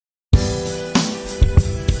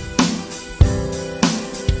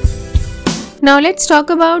Now let's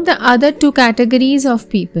talk about the other two categories of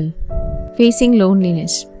people facing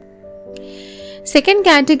loneliness. Second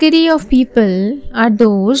category of people are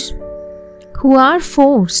those who are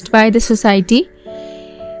forced by the society.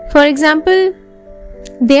 For example,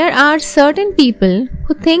 there are certain people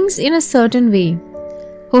who think in a certain way,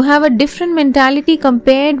 who have a different mentality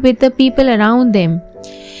compared with the people around them.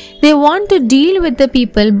 They want to deal with the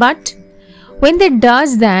people, but when they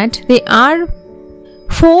does that, they are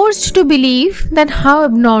forced to believe that how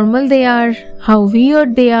abnormal they are, how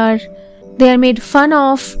weird they are made fun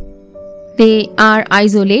of, they are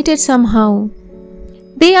isolated somehow.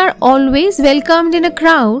 They are always welcomed in a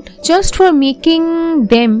crowd just for making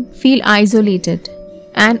them feel isolated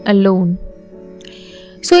and alone.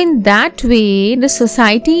 So in that way, the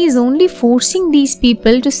society is only forcing these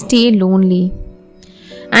people to stay lonely.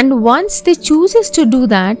 And once they chooses to do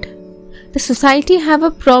that, the society have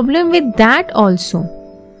a problem with that also.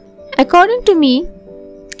 According to me,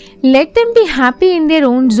 let them be happy in their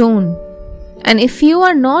own zone. And if you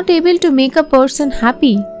are not able to make a person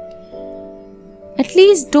happy, at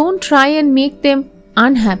least don't try and make them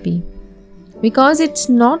unhappy, because it's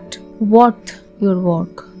not worth your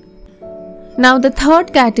work. Now the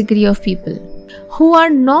third category of people who are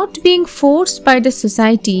not being forced by the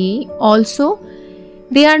society, also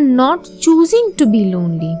they are not choosing to be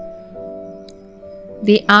lonely.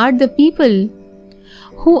 They are the people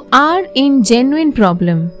who are in genuine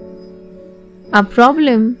problem, a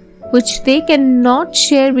problem which they cannot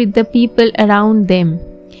share with the people around them,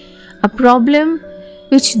 a problem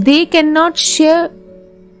which they cannot share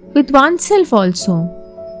with oneself also,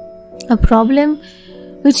 a problem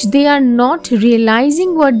which they are not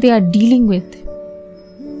realizing what they are dealing with,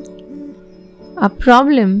 a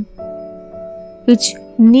problem which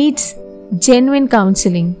needs genuine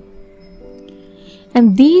counseling.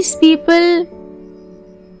 And these people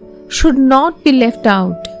should not be left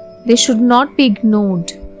out. They should not be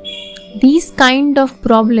ignored. These kind of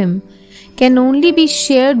problem can only be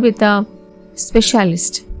shared with a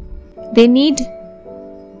specialist. They need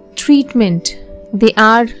treatment. They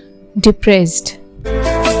are depressed.